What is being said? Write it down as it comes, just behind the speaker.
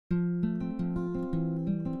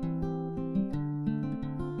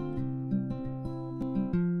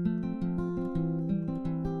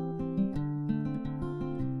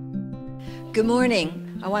Good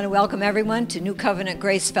morning. I want to welcome everyone to New Covenant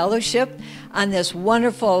Grace Fellowship on this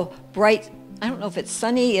wonderful, bright, I don't know if it's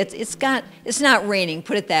sunny, it's not raining,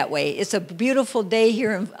 put it that way. It's a beautiful day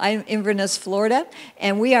here in Inverness, Florida,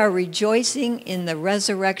 and we are rejoicing in the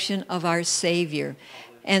resurrection of our Savior.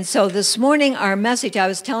 And so this morning, our message, I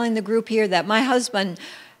was telling the group here that my husband,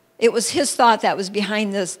 it was his thought that was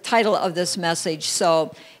behind this title of this message.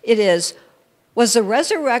 So it is, was the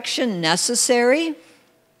resurrection necessary?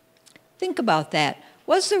 Think about that.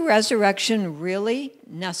 Was the resurrection really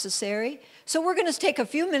necessary? So we're going to take a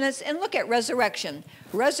few minutes and look at resurrection.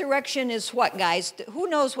 Resurrection is what, guys? Who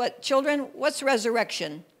knows what? Children, what's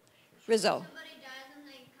resurrection? Rizzo. Somebody dies and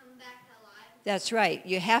they come back to life. That's right.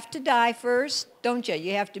 You have to die first, don't you?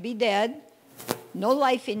 You have to be dead, no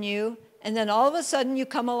life in you, and then all of a sudden you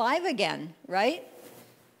come alive again, right?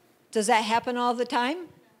 Does that happen all the time?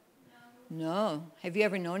 No. Have you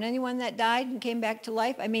ever known anyone that died and came back to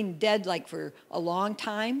life? I mean, dead like for a long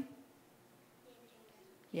time?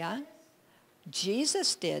 Yeah?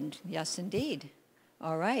 Jesus did. Yes, indeed.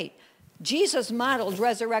 All right. Jesus modeled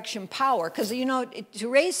resurrection power because, you know, to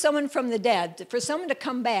raise someone from the dead, for someone to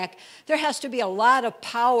come back, there has to be a lot of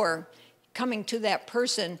power coming to that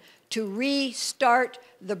person to restart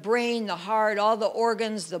the brain, the heart, all the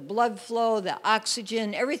organs, the blood flow, the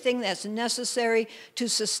oxygen, everything that's necessary to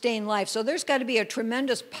sustain life. So there's got to be a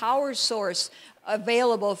tremendous power source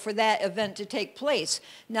available for that event to take place.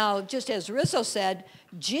 Now, just as Rizzo said,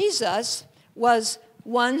 Jesus was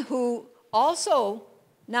one who also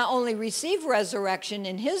not only received resurrection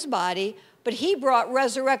in his body, but he brought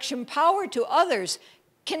resurrection power to others.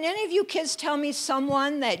 Can any of you kids tell me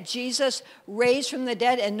someone that Jesus raised from the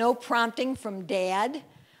dead and no prompting from Dad?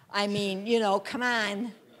 I mean, you know, come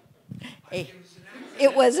on.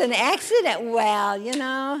 It was an accident. Well, you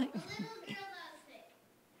know.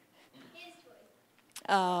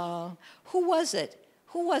 Who was it?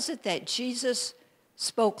 Who was it that Jesus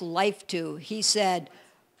spoke life to? He said,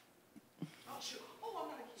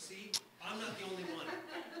 I'm not the only one.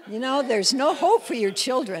 You know, there's no hope for your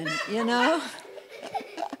children, you know.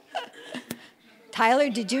 Tyler,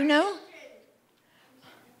 did you know?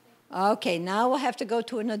 Okay, now we'll have to go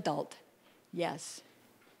to an adult. Yes.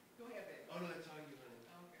 Go ahead, babe. Oh, no, that's all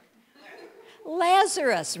you.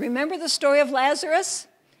 Lazarus. Remember the story of Lazarus?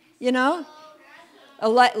 You know?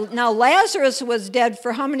 Now, Lazarus was dead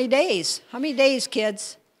for how many days? How many days,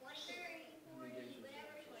 kids?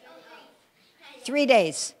 3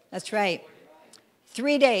 days. That's right.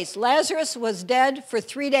 3 days. Lazarus was dead for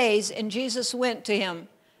 3 days, and Jesus went to him.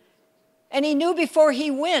 And he knew before he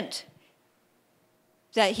went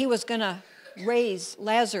that he was going to raise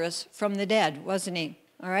Lazarus from the dead, wasn't he?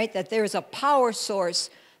 All right, that there was a power source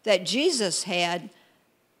that Jesus had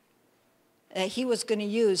that he was going to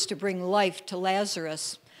use to bring life to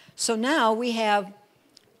Lazarus. So now we have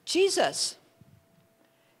Jesus.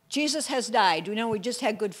 Jesus has died. You know, we just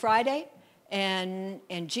had Good Friday, and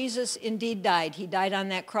Jesus indeed died. He died on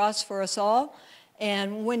that cross for us all.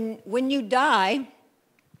 And when you die,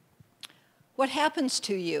 what happens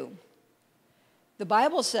to you? The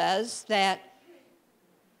Bible says that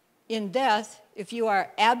in death, if you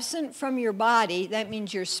are absent from your body, that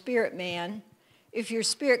means your spirit man. If your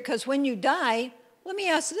spirit, because when you die, let me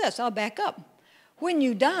ask this, I'll back up. When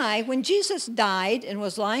you die, when Jesus died and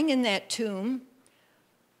was lying in that tomb,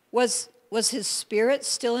 was his spirit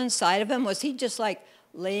still inside of him? Was he just like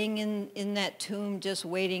laying in that tomb just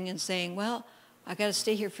waiting and saying, well, I got to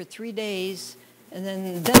stay here for 3 days, and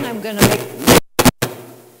then I'm going to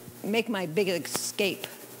make my big escape.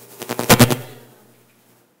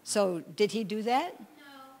 So did he do that?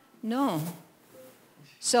 No.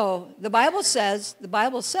 So the Bible says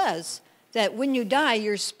that when you die,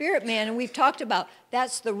 your spirit man, and we've talked about,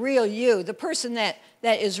 that's the real you. The person that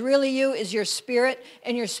is really you is your spirit,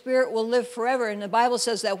 and your spirit will live forever. And the Bible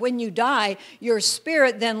says that when you die, your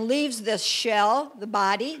spirit then leaves this shell, the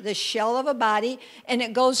body, the shell of a body, and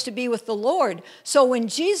it goes to be with the Lord. So when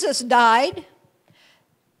Jesus died,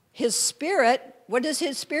 his spirit, what does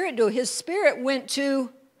his spirit do? His spirit went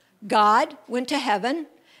to God, went to heaven,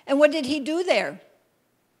 and what did he do there?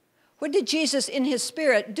 What did Jesus in his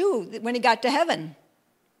spirit do when he got to heaven?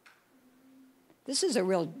 This is a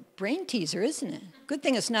real brain teaser, isn't it? Good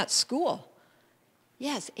thing it's not school.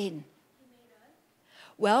 Yes, Aiden.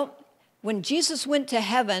 Well, when Jesus went to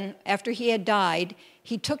heaven after he had died,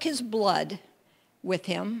 he took his blood with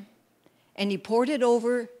him and he poured it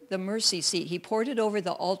over the mercy seat. He poured it over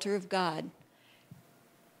the altar of God.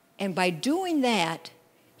 And by doing that,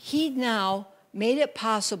 he now made it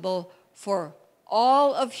possible for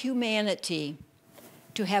all of humanity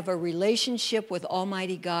to have a relationship with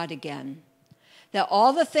Almighty God again. that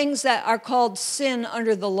all the things that are called sin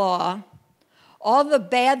under the law, all the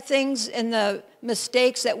bad things and the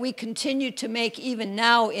mistakes that we continue to make even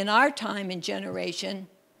now in our time and generation,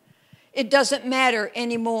 it doesn't matter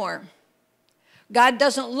anymore. God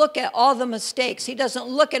doesn't look at all the mistakes. He doesn't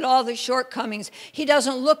look at all the shortcomings. He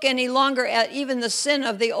doesn't look any longer at even the sin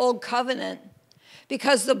of the old covenant,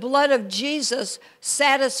 because the blood of Jesus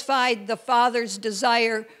satisfied the Father's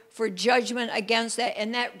desire for judgment against that,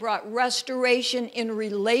 and that brought restoration in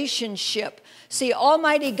relationship. See,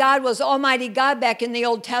 Almighty God was Almighty God back in the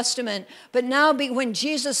Old Testament, but now when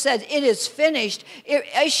Jesus said, "It is finished," it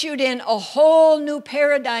issued in a whole new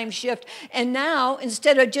paradigm shift, and now,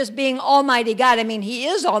 instead of just being Almighty God, I mean, He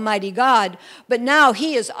is Almighty God, but now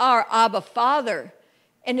He is our Abba Father.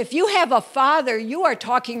 And if you have a father, you are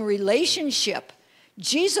talking relationship.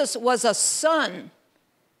 Jesus was a son,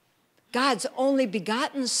 God's only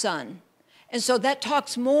begotten Son. And so that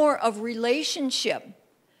talks more of relationship.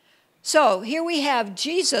 So here we have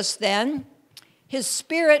Jesus then. His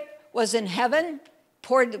spirit was in heaven,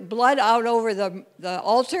 poured blood out over the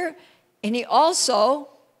altar, and he also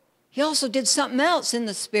did something else in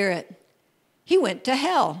the spirit. He went to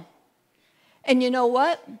hell. And you know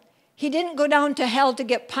what? He didn't go down to hell to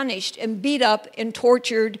get punished and beat up and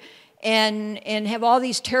tortured and have all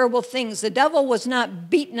these terrible things. The devil was not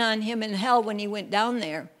beating on him in hell when he went down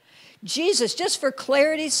there. Jesus, just for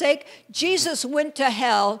clarity's sake, Jesus went to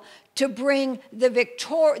hell to bring the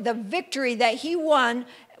victory that he won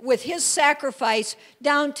with his sacrifice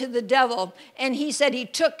down to the devil. And he said he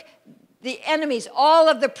took the enemies, all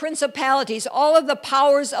of the principalities, all of the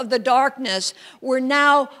powers of the darkness were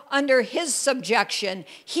now under his subjection.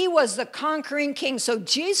 He was the conquering king. So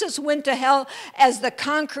Jesus went to hell as the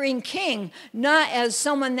conquering king, not as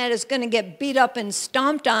someone that is going to get beat up and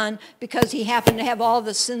stomped on because he happened to have all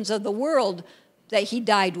the sins of the world that he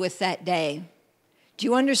died with that day. Do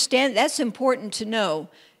you understand? That's important to know.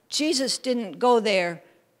 Jesus didn't go there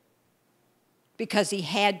because he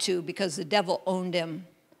had to, because the devil owned him.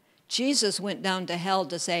 Jesus went down to hell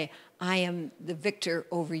to say, "I am the victor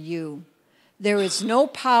over you." There is no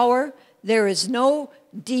power, there is no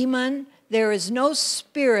demon, there is no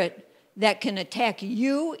spirit that can attack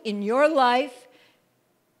you in your life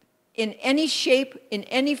in any shape, in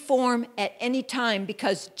any form, at any time,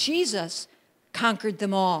 because Jesus conquered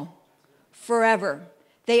them all forever.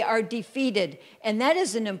 They are defeated. And that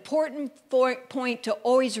is an important point to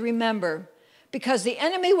always remember, because the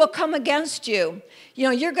enemy will come against you. You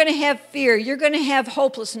know, you're going to have fear. You're going to have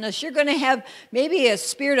hopelessness. You're going to have maybe a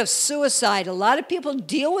spirit of suicide. A lot of people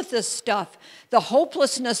deal with this stuff, the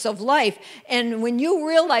hopelessness of life. And when you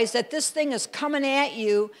realize that this thing is coming at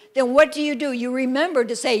you, then what do? You remember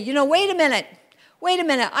to say, you know, wait a minute.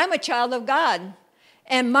 I'm a child of God.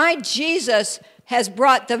 And my Jesus has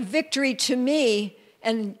brought the victory to me.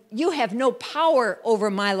 And you have no power over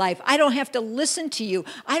my life. I don't have to listen to you.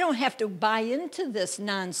 I don't have to buy into this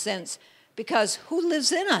nonsense, because who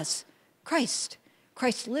lives in us? Christ.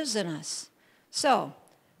 Christ lives in us. So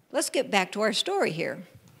let's get back to our story here.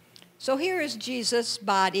 So here is Jesus'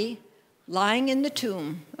 body lying in the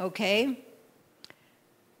tomb, okay?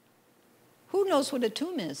 Who knows what a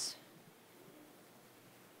tomb is?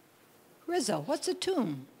 Rizzo, what's a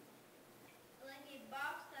tomb?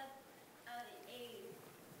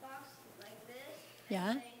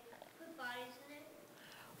 Yeah. Put bodies in it.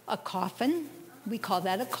 A coffin. We call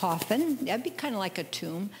that a coffin. That'd be kind of like a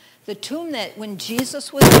tomb. The tomb that when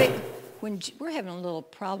Jesus was we're having a little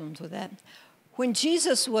problems with that. When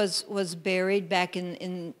Jesus was buried back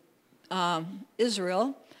in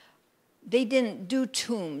Israel, they didn't do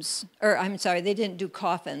tombs, or I'm sorry, they didn't do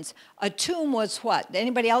coffins. A tomb was what?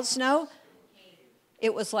 Anybody else know?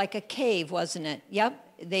 It was like a cave, wasn't it?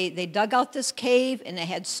 Yep. They dug out this cave and they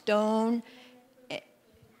had stone.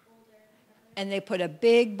 And they put a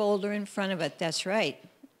big boulder in front of it. That's right.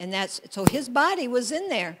 And so his body was in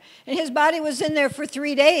there. And his body was in there for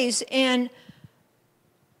 3 days. And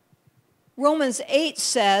Romans 8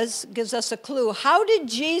 gives us a clue. How did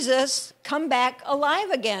Jesus come back alive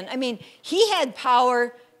again? I mean, he had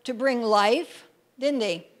power to bring life, didn't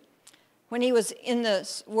he? When he was in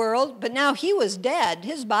this world. But now he was dead.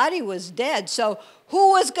 His body was dead. So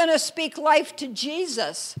who was going to speak life to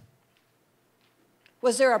Jesus?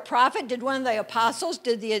 Was there a prophet? Did one of the apostles,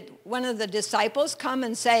 one of the disciples come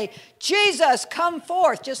and say, "Jesus, come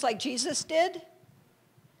forth," just like Jesus did?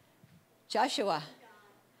 Joshua.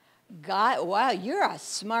 God, wow, you're a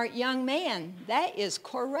smart young man. That is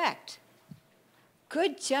correct.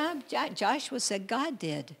 Good job. Joshua said God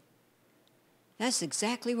did. That's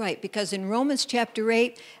exactly right, because in Romans chapter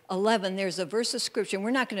 8:11, there's a verse of scripture, and we're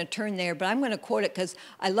not going to turn there, but I'm going to quote it because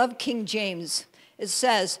I love King James. It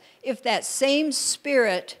says, if that same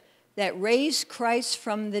Spirit that raised Christ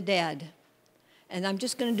from the dead, and I'm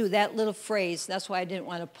just going to do that little phrase. That's why I didn't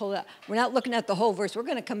want to pull it. We're not looking at the whole verse. We're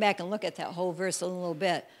going to come back and look at that whole verse in a little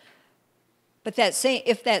bit. But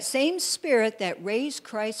if that same Spirit that raised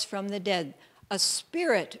Christ from the dead, a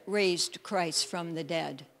spirit raised Christ from the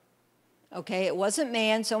dead. Okay, it wasn't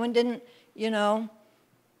man. Someone didn't,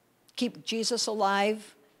 keep Jesus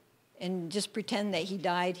alive and just pretend that he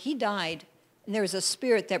died. He died, and there was a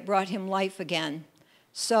spirit that brought him life again.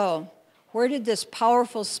 So, where did this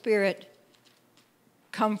powerful spirit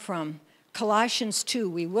come from? Colossians 2.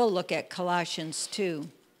 We will look at Colossians 2.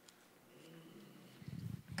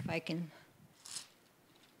 If I can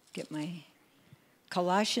get my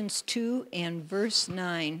Colossians 2 and verse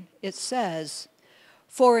 9. It says,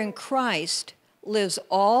 "For in Christ lives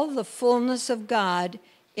all the fullness of God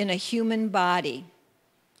in a human body."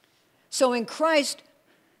 So in Christ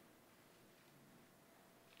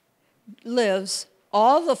lives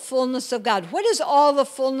all the fullness of God. What is all the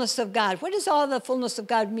fullness of God? What does all the fullness of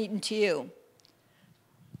God mean to you?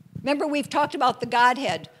 Remember, we've talked about the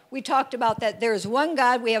Godhead. We talked about that there's one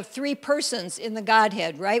God. We have three persons in the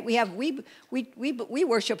Godhead, right? We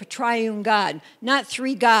worship a triune God, not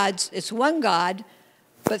three gods. It's one God,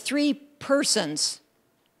 but three persons.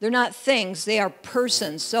 They're not things, they are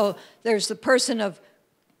persons. So there's the person of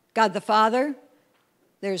God the Father,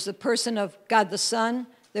 there's the person of God the Son,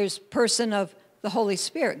 there's the person of the Holy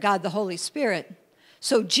Spirit, God the Holy Spirit.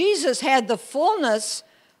 So Jesus had the fullness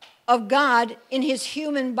of God in his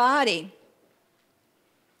human body.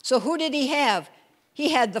 So who did he have? He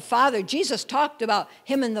had the Father. Jesus talked about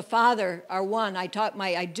him and the Father are one. I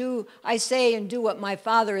say and do what my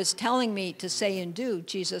Father is telling me to say and do,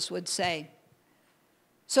 Jesus would say.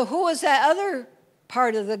 So who was that other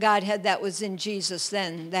part of the Godhead that was in Jesus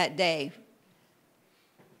then, that day?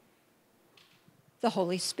 The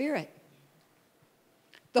Holy Spirit.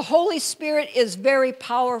 The Holy Spirit is very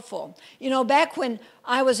powerful. Back when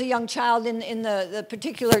I was a young child in the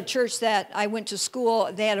particular church that I went to school,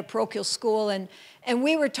 they had a parochial school, and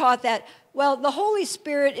we were taught that, well, the Holy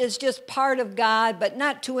Spirit is just part of God, but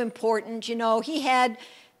not too important. The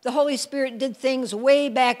Holy Spirit did things way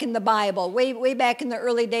back in the Bible, way back in the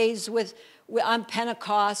early days on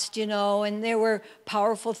Pentecost, and there were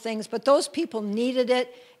powerful things, but those people needed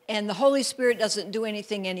it, and the Holy Spirit doesn't do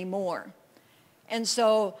anything anymore. And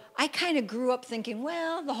so I kind of grew up thinking,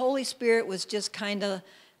 well, the Holy Spirit was just kind of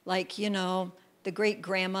like, the great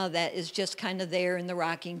grandma that is just kind of there in the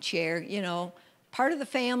rocking chair, part of the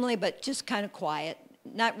family, but just kind of quiet,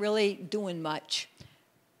 not really doing much.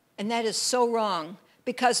 And that is so wrong,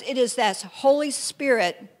 because it is that Holy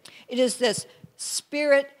Spirit, it is this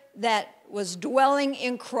Spirit that was dwelling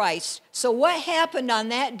in Christ. So what happened on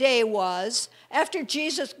that day was, after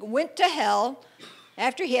Jesus went to hell,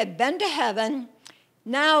 after he had been to heaven,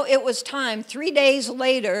 now it was time, 3 days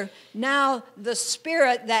later, now the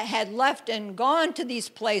Spirit that had left and gone to these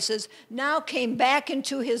places now came back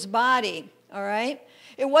into his body, all right?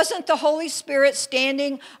 It wasn't the Holy Spirit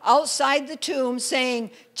standing outside the tomb saying,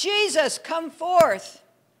 "Jesus, come forth."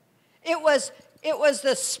 It was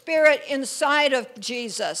the Spirit inside of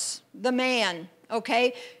Jesus, the man,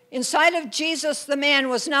 okay? Inside of Jesus, the man,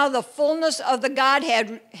 was now the fullness of the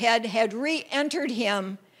Godhead had re-entered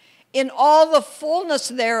him in all the fullness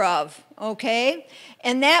thereof, okay?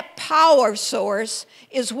 And that power source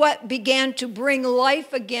is what began to bring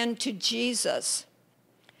life again to Jesus.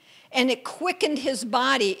 And it quickened his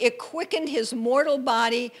body. It quickened his mortal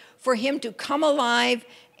body for him to come alive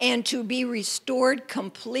and to be restored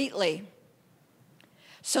completely.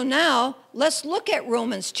 So now, let's look at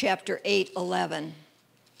Romans chapter 8:11.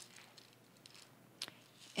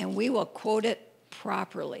 And we will quote it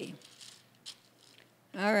properly.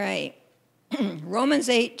 All right. Romans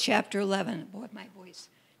 8, chapter 11. Boy, my voice.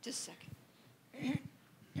 Just a second.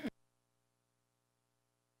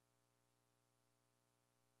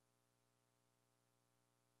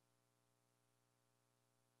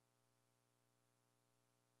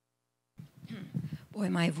 Boy,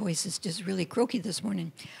 my voice is just really croaky this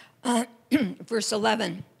morning. Verse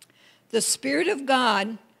 11. The Spirit of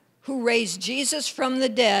God, who raised Jesus from the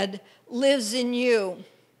dead, lives in you.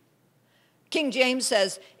 King James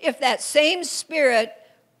says, if that same Spirit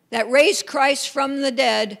that raised Christ from the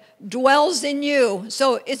dead dwells in you.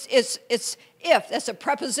 So it's if, that's a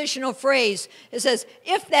prepositional phrase. It says,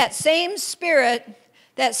 if that same Spirit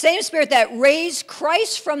that raised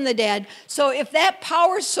Christ from the dead, so if that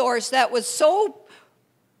power source that was so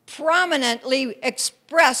prominently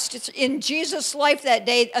expressed in Jesus' life that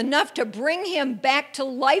day, enough to bring him back to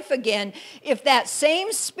life again, if that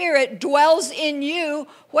same Spirit dwells in you,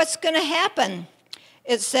 what's going to happen?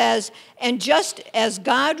 it says, and just as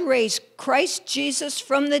God raised Christ Jesus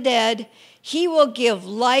from the dead, he will give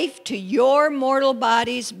life to your mortal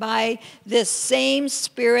bodies by this same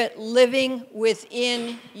Spirit living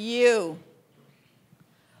within you.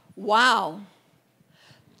 Wow.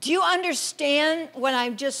 Do you understand what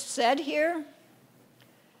I've just said here?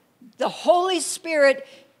 The Holy Spirit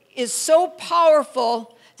is so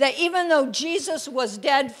powerful that even though Jesus was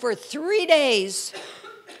dead for 3 days,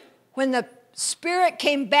 when the Spirit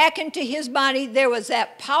came back into his body, there was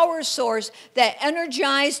that power source that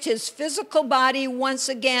energized his physical body once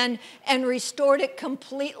again and restored it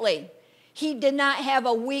completely. He did not have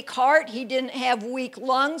a weak heart. He didn't have weak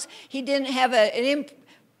lungs. He didn't have an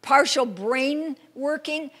partial brain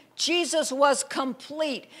working. Jesus was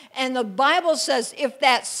complete. And the Bible says if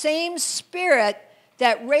that same Spirit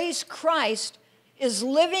that raised Christ is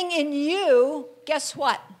living in you, guess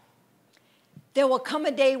what? There will come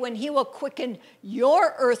a day when he will quicken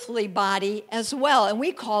your earthly body as well. And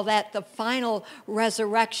we call that the final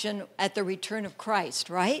resurrection at the return of Christ,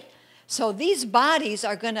 right? So these bodies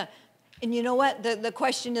are going to, and you know what? The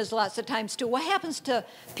question is lots of times too, what happens to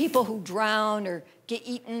people who drown or get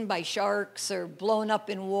eaten by sharks or blown up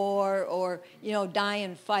in war or, die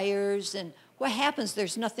in fires? And what happens?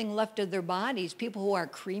 There's nothing left of their bodies. People who are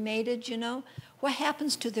cremated, what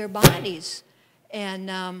happens to their bodies?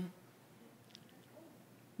 And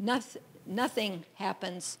nothing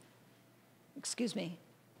happens. Excuse me.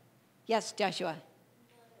 Yes, Joshua.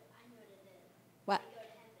 What?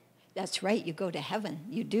 That's right, you go to heaven.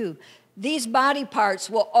 You do. These body parts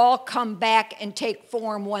will all come back and take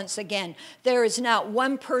form once again. There is not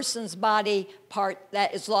one person's body part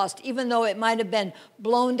that is lost, even though it might have been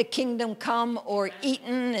blown to kingdom come or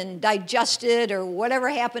eaten and digested or whatever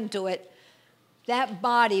happened to it. That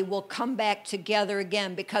body will come back together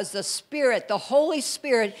again because the Spirit, the Holy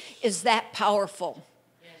Spirit, is that powerful.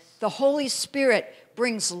 Yes. The Holy Spirit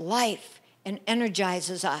brings life and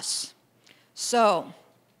energizes us. So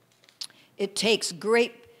it takes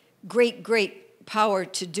great power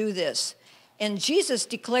to do this. And Jesus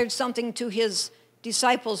declared something to his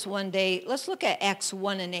disciples one day. Let's look at Acts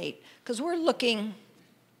 1 and 8, because we're looking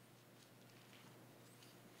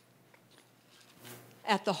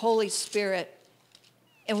at the Holy Spirit.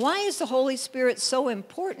 And why is the Holy Spirit so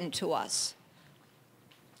important to us?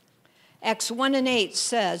 Acts 1 and 8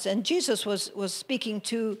 says, and Jesus was speaking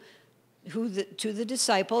to the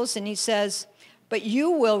disciples, and he says, but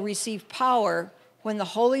you will receive power when the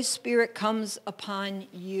Holy Spirit comes upon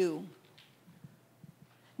you.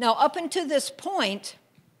 Now, up until this point,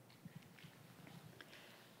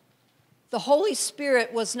 the Holy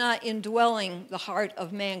Spirit was not indwelling the heart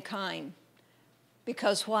of mankind.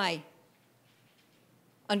 Because why?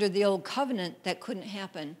 Under the old covenant, that couldn't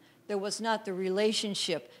happen. There was not the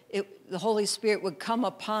relationship. The Holy Spirit would come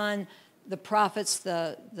upon the prophets,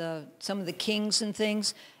 some of the kings and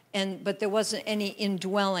things, but there wasn't any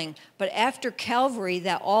indwelling. But after Calvary,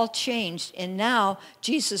 that all changed, and now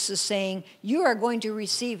Jesus is saying, you are going to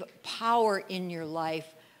receive power in your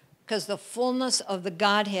life because the fullness of the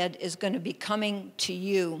Godhead is going to be coming to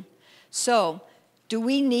you. So, do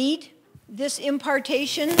we need this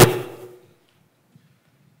impartation?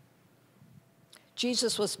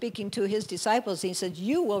 Jesus was speaking to his disciples. He said,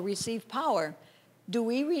 you will receive power. Do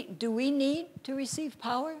we need to receive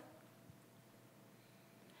power?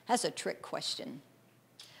 That's a trick question.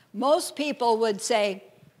 Most people would say,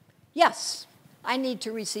 yes, I need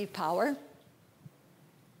to receive power.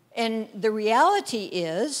 And the reality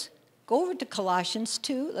is, go over to Colossians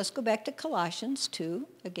 2. Let's go back to Colossians 2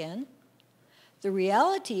 again. The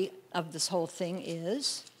reality of this whole thing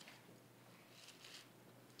is,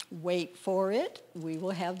 wait for it. We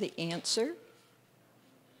will have the answer.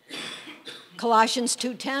 Colossians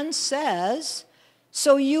 2:10 says,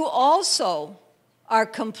 so you also are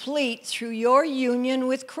complete through your union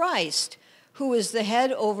with Christ, who is the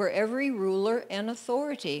head over every ruler and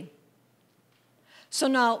authority. So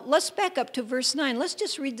now let's back up to verse 9. Let's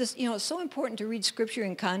just read this. It's so important to read Scripture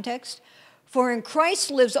in context. For in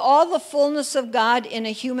Christ lives all the fullness of God in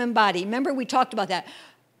a human body. Remember, we talked about that.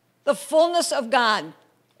 The fullness of God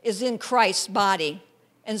is in Christ's body.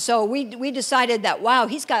 And so we decided that, wow,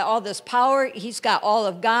 he's got all this power. He's got all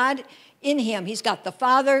of God in him. He's got the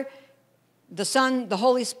Father, the Son, the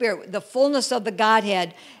Holy Spirit, the fullness of the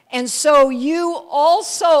Godhead. And so you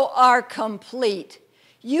also are complete.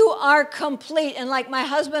 You are complete. And like my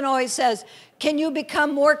husband always says, can you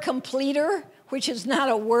become more completer, which is not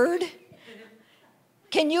a word?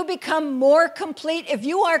 Can you become more complete? If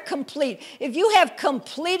you are complete, if you have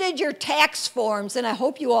completed your tax forms, and I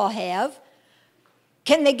hope you all have,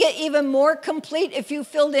 Can they get even more complete if you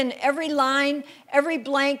filled in every line, every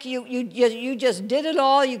blank, you just did it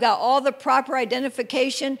all, you got all the proper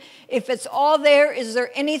identification? If it's all there, is there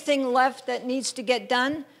anything left that needs to get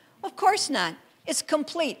done? Of course not. It's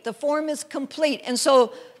complete. The form is complete. And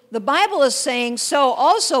so the Bible is saying, so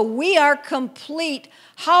also we are complete.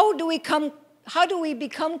 How do we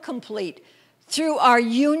become complete? Through our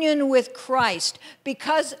union with Christ.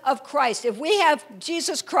 Because of Christ. If we have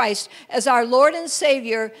Jesus Christ as our Lord and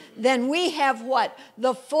Savior, then we have what?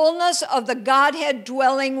 The fullness of the Godhead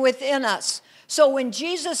dwelling within us. So when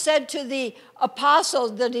Jesus said to the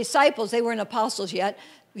apostles, the disciples, they weren't apostles yet,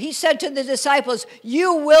 he said to the disciples,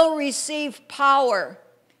 you will receive power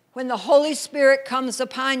when the Holy Spirit comes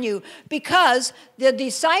upon you. Because the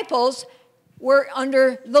disciples were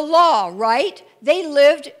under the law, right? They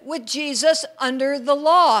lived with Jesus under the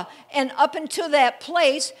law. And up until that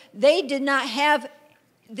place, they did not have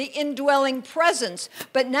the indwelling presence.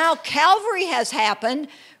 But now Calvary has happened.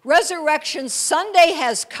 Resurrection Sunday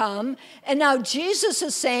has come. And now Jesus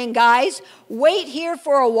is saying, guys, wait here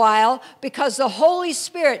for a while because the Holy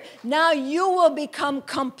Spirit, now you will become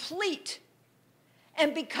complete.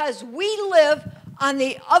 And because we live on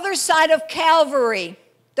the other side of Calvary,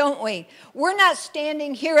 don't we? We're not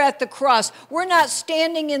standing here at the cross. We're not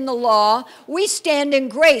standing in the law. We stand in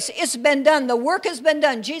grace. It's been done. The work has been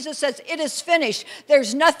done. Jesus says, it is finished.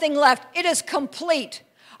 There's nothing left. It is complete.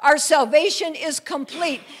 Our salvation is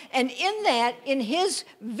complete. And in that, in his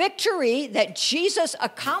victory that Jesus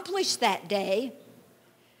accomplished that day,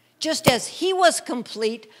 just as he was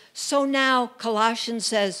complete, so now Colossians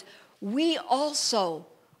says, we also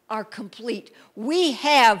are complete. We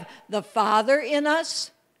have the Father in us,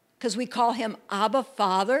 because we call him Abba,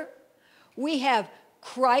 Father. We have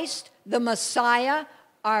Christ, the Messiah,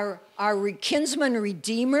 our kinsman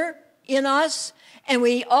redeemer in us. And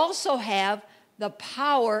we also have the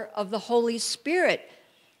power of the Holy Spirit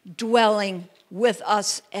dwelling with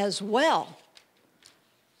us as well.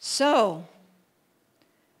 So,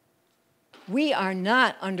 we are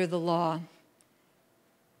not under the law.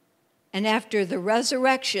 And after the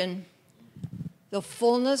resurrection, the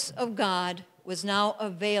fullness of God was now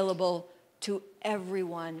available to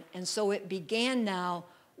everyone. And so it began now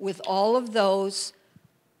with all of those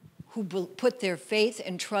who put their faith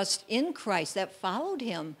and trust in Christ, that followed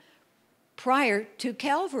him prior to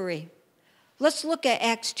Calvary. Let's look at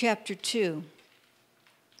Acts chapter 2.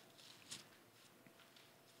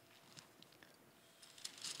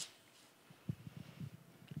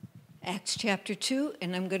 Acts chapter 2,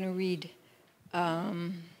 and I'm going to read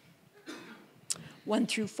 1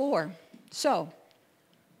 through 4. So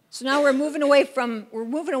now we're moving away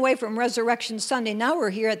from Resurrection Sunday. Now we're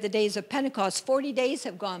here at the days of Pentecost. 40 days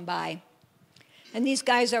have gone by. And these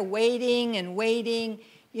guys are waiting and waiting.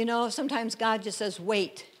 You know, sometimes God just says,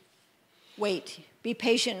 wait. Be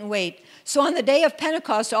patient and wait. So on the day of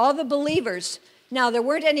Pentecost, all the believers, now there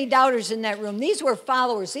weren't any doubters in that room. These were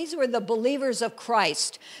followers. These were the believers of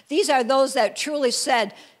Christ. These are those that truly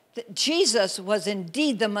said that Jesus was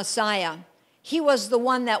indeed the Messiah. He was the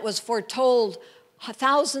one that was foretold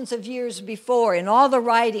thousands of years before in all the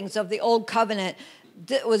writings of the Old Covenant.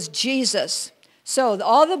 It was Jesus. So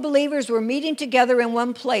all the believers were meeting together in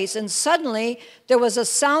one place, and suddenly there was a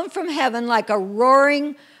sound from heaven like a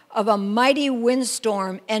roaring of a mighty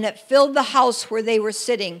windstorm, and it filled the house where they were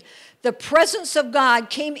sitting. The presence of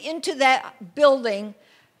God came into that building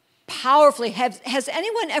powerfully. Has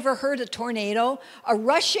anyone ever heard a tornado? A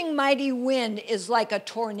rushing mighty wind is like a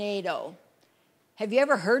tornado. Have you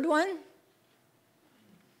ever heard one?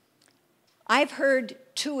 I've heard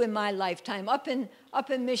two in my lifetime. Up in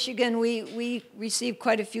Michigan, we receive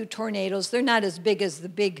quite a few tornadoes. They're not as big as the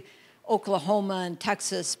big Oklahoma and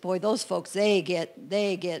Texas. Boy, those folks, they get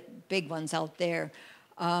big ones out there.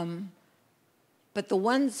 But the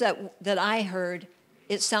ones that I heard,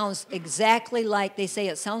 it sounds exactly like, they say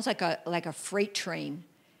it sounds like a freight train.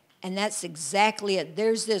 And that's exactly it.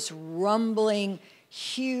 There's this rumbling,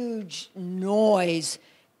 huge noise,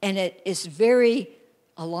 and it is very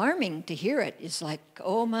alarming to hear it. It's like,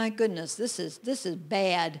 oh my goodness, this is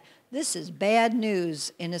bad. This is bad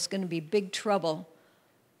news, and it's going to be big trouble.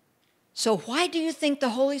 So why do you think the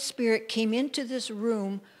Holy Spirit came into this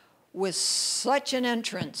room with such an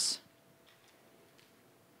entrance?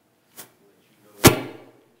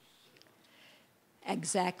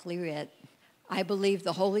 Exactly it. I believe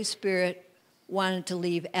the Holy Spirit wanted to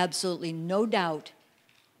leave absolutely no doubt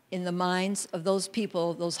in the minds of those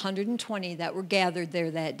people, those 120 that were gathered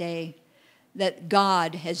there that day, that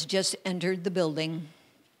God has just entered the building.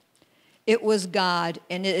 It was God,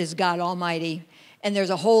 and it is God Almighty. And there's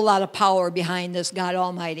a whole lot of power behind this God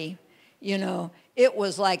Almighty. You know, It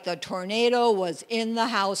was like the tornado was in the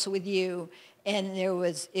house with you, and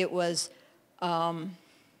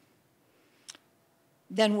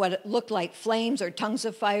then what it looked like flames or tongues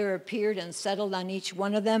of fire appeared and settled on each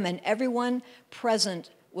one of them, and everyone present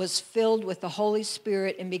was filled with the Holy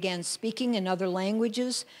Spirit and began speaking in other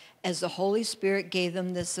languages as the Holy Spirit gave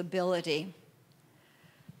them this ability.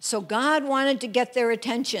 So God wanted to get their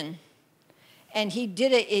attention, and he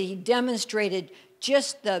did it. He demonstrated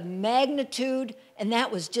just the magnitude, and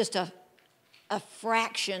that was just a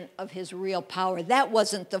fraction of his real power. That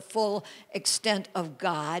wasn't the full extent of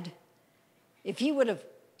God. If he would have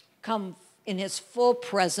come in his full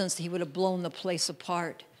presence, he would have blown the place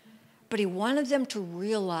apart. But he wanted them to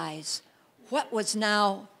realize what was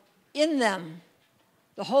now in them.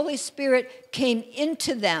 The Holy Spirit came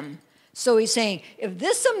into them. So he's saying, if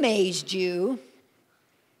this amazed you,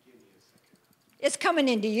 it's coming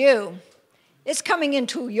into you. It's coming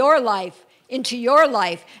into your life,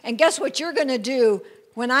 And guess what you're going to do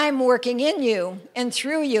when I'm working in you and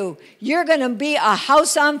through you? You're going to be a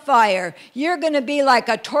house on fire. You're going to be like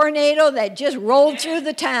a tornado that just rolled through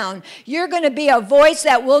the town. You're going to be a voice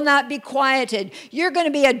that will not be quieted. You're going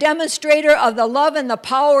to be a demonstrator of the love and the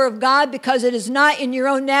power of God, because it is not in your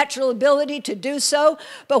own natural ability to do so.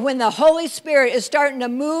 But when the Holy Spirit is starting to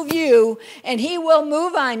move you, and he will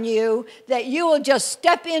move on you, that you will just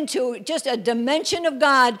step into just a dimension of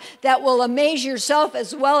God that will amaze yourself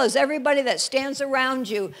as well as everybody that stands around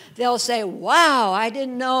you. They'll say, wow, I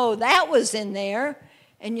didn't know that was in there.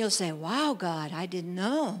 And you'll say, wow, God, I didn't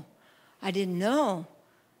know.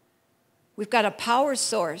 We've got a power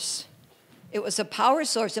source. It was a power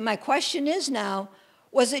source. And my question is now,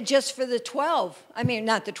 was it just for the 12? I mean,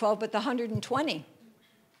 not the 12, but the 120.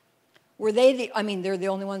 Were they they're the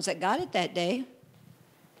only ones that got it that day.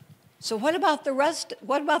 So what about the rest?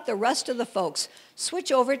 What about the rest of the folks?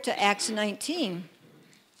 Switch over to Acts 19.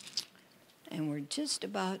 And we're just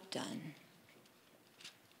about done.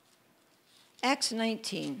 Acts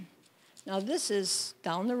 19. Now this is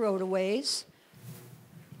down the road a ways.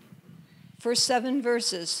 First 7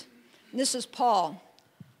 verses. And this is Paul.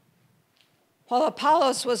 While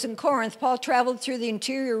Apollos was in Corinth, Paul traveled through the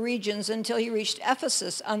interior regions until he reached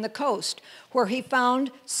Ephesus on the coast, where he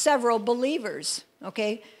found several believers.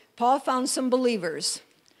 Okay? Paul found some believers.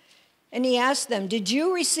 And he asked them, did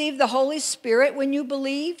you receive the Holy Spirit when you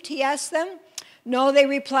believed? He asked them. No, they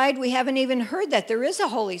replied, we haven't even heard that there is a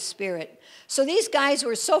Holy Spirit. So these guys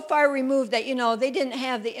were so far removed that, they didn't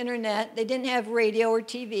have the internet, they didn't have radio or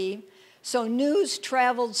TV, so news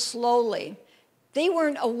traveled slowly. They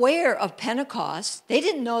weren't aware of Pentecost. They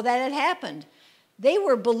didn't know that had happened. They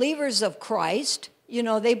were believers of Christ.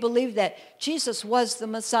 They believed that Jesus was the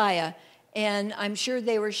Messiah. And I'm sure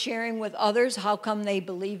they were sharing with others how come they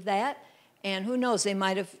believed that. And who knows, they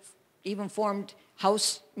might have even formed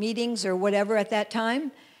house meetings or whatever at that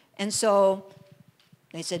time. And so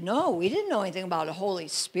they said, no, we didn't know anything about a Holy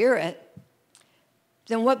Spirit.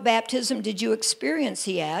 Then what baptism did you experience,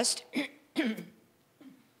 he asked.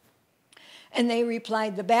 And they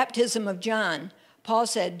replied, the baptism of John. Paul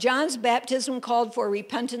said, John's baptism called for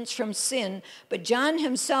repentance from sin, but John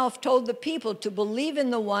himself told the people to believe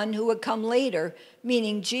in the one who would come later,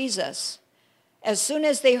 meaning Jesus. As soon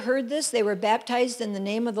as they heard this, they were baptized in the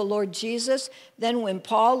name of the Lord Jesus. Then when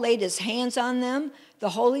Paul laid his hands on them, the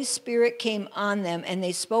Holy Spirit came on them, and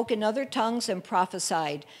they spoke in other tongues and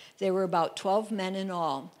prophesied. There were about 12 men in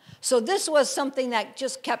all. So this was something that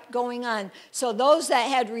just kept going on. So those that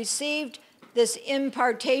had received this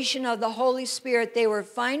impartation of the Holy Spirit, they were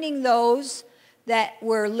finding those that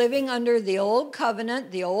were living under the old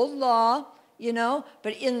covenant, the old law,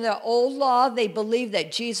 but in the old law, they believed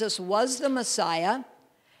that Jesus was the Messiah.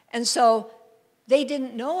 And so they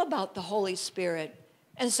didn't know about the Holy Spirit.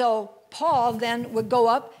 And so Paul then would go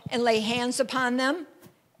up and lay hands upon them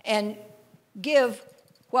and give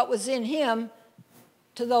what was in him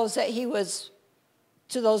to those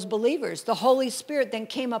to those believers. The Holy Spirit then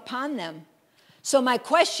came upon them. So my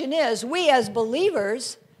question is, we as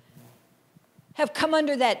believers have come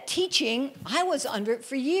under that teaching. I was under it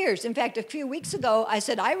for years. In fact, a few weeks ago, I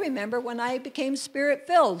said, I remember when I became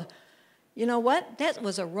Spirit-filled. You know what? That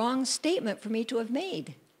was a wrong statement for me to have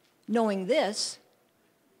made, knowing this.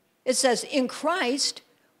 It says, in Christ,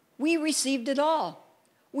 we received it all.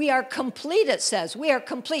 We are complete, it says. We are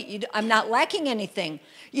complete. I'm not lacking anything.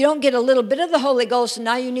 You don't get a little bit of the Holy Ghost and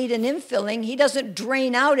now you need an infilling. He doesn't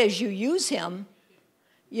drain out as you use him.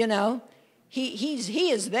 He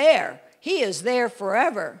is there. He is there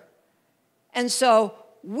forever. And so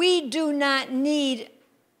we do not need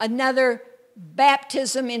another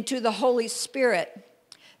baptism into the Holy Spirit.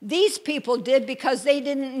 These people did because they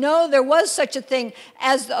didn't know there was such a thing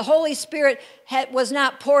as the Holy Spirit was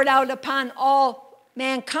not poured out upon all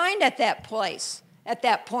mankind at that place, at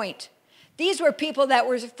that point. These were people that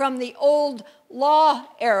were from the old law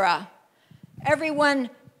era. Everyone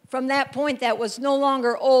from that point that was no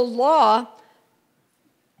longer old law,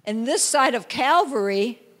 and this side of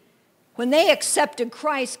Calvary, when they accepted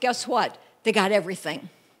Christ, guess what? They got everything.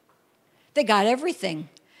 They got everything.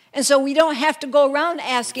 And so we don't have to go around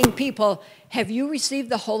asking people, have you received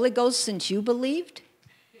the Holy Ghost since you believed?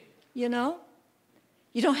 You know?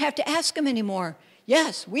 You don't have to ask them anymore.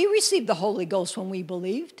 Yes, we received the Holy Ghost when we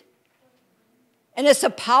believed. And it's a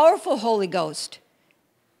powerful Holy Ghost.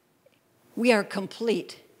 We are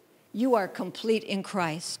complete. You are complete in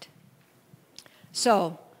Christ.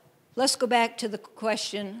 So, let's go back to the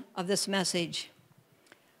question of this message.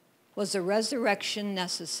 Was the resurrection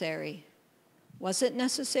necessary? Was it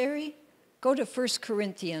necessary? Go to 1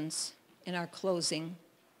 Corinthians in our closing.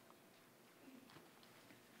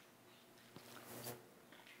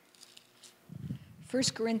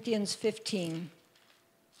 First Corinthians 15.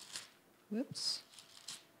 Whoops.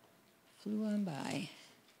 Flew on by.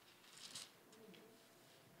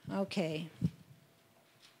 Okay.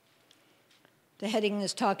 The heading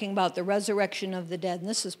is talking about the resurrection of the dead, and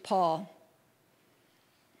this is Paul.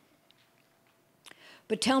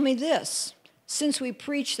 But tell me this. Since we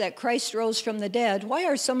preach that Christ rose from the dead, why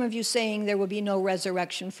are some of you saying there will be no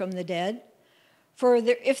resurrection from the dead? For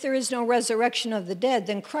if there is no resurrection of the dead,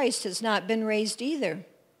 then Christ has not been raised either.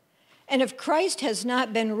 And if Christ has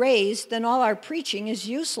not been raised, then all our preaching is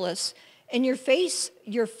useless, and your faith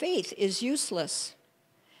is useless.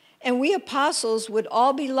 And we apostles would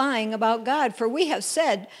all be lying about God, for we have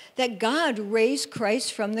said that God raised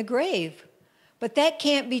Christ from the grave. But that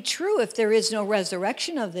can't be true if there is no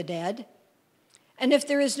resurrection of the dead. And if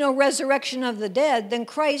there is no resurrection of the dead, then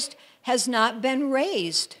Christ has not been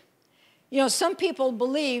raised. You know, some people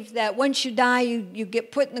believe that once you die, you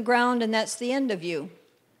get put in the ground and that's the end of you.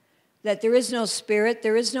 That there is no spirit,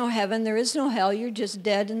 there is no heaven, there is no hell. You're just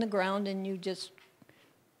dead in the ground and you just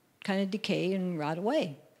kind of decay and rot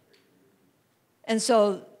away. And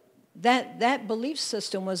so that belief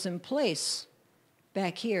system was in place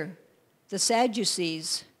back here. The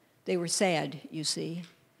Sadducees, they were sad, you see,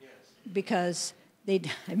 because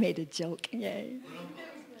I made a joke. Yay.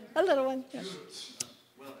 A little one. Yeah.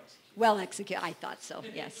 Well executed. I thought so,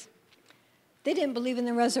 yes. They didn't believe in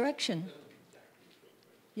the resurrection.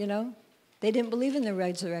 You know? They didn't believe in the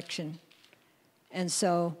resurrection. And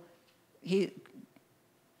so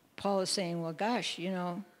Paul is saying, well, gosh, you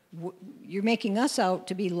know, you're making us out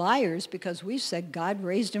to be liars because we said God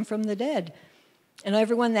raised him from the dead. And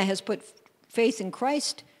everyone that has put faith in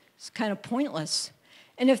Christ is kind of pointless.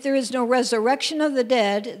 And if there is no resurrection of the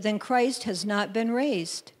dead, then Christ has not been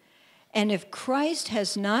raised. And if Christ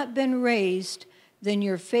has not been raised, then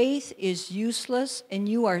your faith is useless and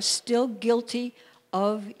you are still guilty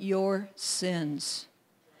of your sins.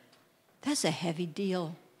 That's a heavy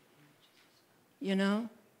deal. You know,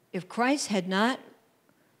 if Christ had not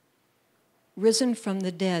risen from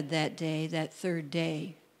the dead that day, that third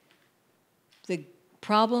day, the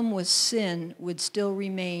problem with sin would still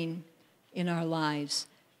remain in our lives.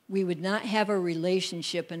 We would not have a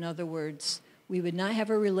relationship, in other words. We would not have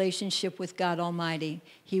a relationship with God Almighty.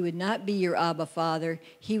 He would not be your Abba Father.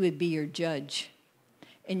 He would be your judge.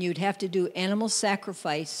 And you'd have to do animal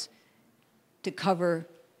sacrifice to cover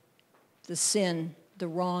the sin, the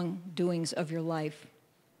wrongdoings of your life.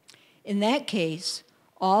 In that case,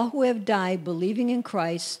 all who have died believing in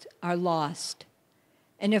Christ are lost.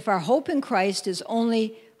 And if our hope in Christ is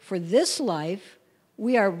only for this life,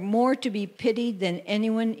 we are more to be pitied than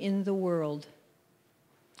anyone in the world.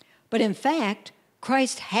 But in fact,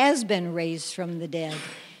 Christ has been raised from the dead.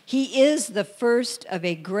 He is the first of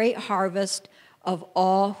a great harvest of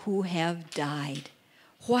all who have died.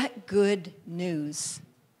 What good news.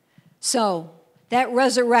 So, that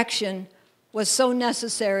resurrection was so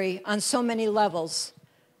necessary on so many levels,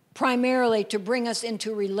 primarily to bring us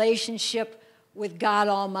into relationship with God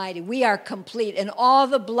Almighty. We are complete. And all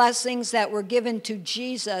the blessings that were given to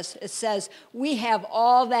Jesus, it says, we have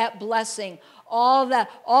all that blessing, all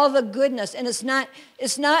the goodness. And it's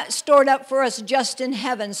not stored up for us just in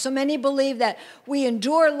heaven. So many believe that we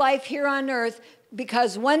endure life here on earth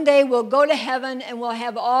because one day we'll go to heaven and we'll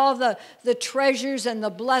have all the treasures and the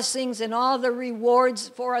blessings and all the rewards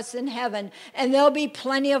for us in heaven. And there'll be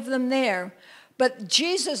plenty of them there. But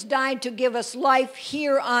Jesus died to give us life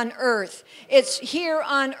here on earth. It's here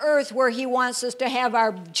on earth where he wants us to have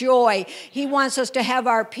our joy. He wants us to have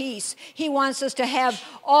our peace. He wants us to have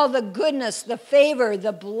all the goodness, the favor,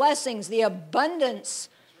 the blessings, the abundance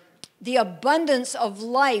the abundance of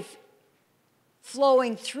life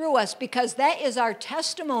flowing through us, because that is our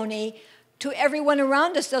testimony to everyone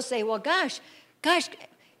around us. They'll say, well, gosh,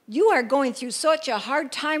 you are going through such a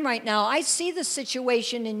hard time right now. I see the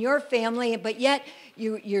situation in your family, but yet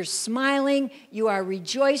you're smiling, you are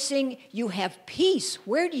rejoicing, you have peace.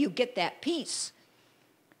 Where do you get that peace?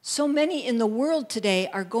 So many in the world today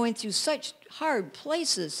are going through such hard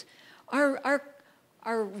places. Our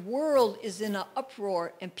world is in an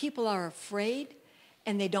uproar, and people are afraid,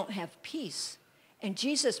 and they don't have peace. And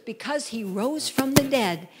Jesus, because he rose from the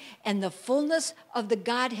dead and the fullness of the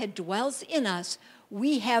Godhead dwells in us,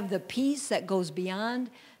 we have the peace that goes beyond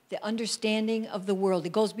the understanding of the world.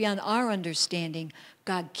 It goes beyond our understanding.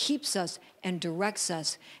 God keeps us and directs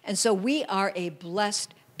us. And so we are a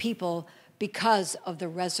blessed people because of the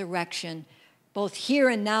resurrection, both here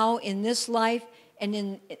and now in this life,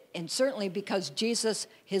 and certainly because Jesus,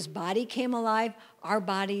 his body came alive. Our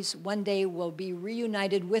bodies one day will be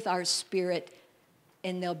reunited with our spirit,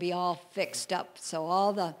 and they'll be all fixed up. So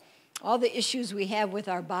all the issues we have with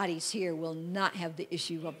our bodies here will not have the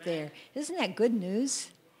issue up there. Isn't that good news?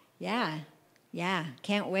 Yeah.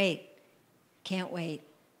 Can't wait.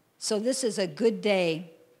 So this is a good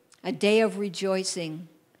day, a day of rejoicing.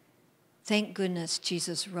 Thank goodness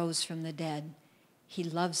Jesus rose from the dead. He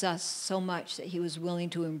loves us so much that he was willing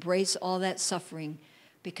to embrace all that suffering,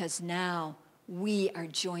 because now we are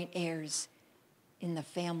joint heirs in the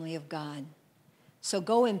family of God. So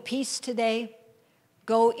go in peace today.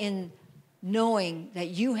 Go in knowing that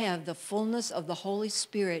you have the fullness of the Holy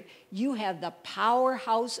Spirit. You have the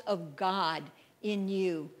powerhouse of God in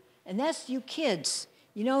you. And that's you kids.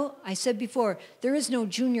 You know, I said before, there is no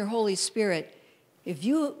junior Holy Spirit. If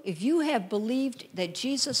you have believed that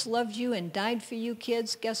Jesus loved you and died for you,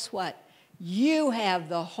 kids, guess what? You have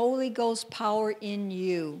the Holy Ghost power in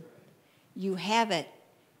you. You have it.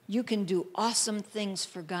 You can do awesome things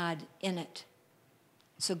for God in it.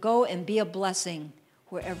 So go and be a blessing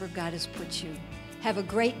wherever God has put you. Have a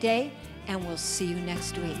great day, and we'll see you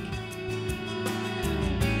next week.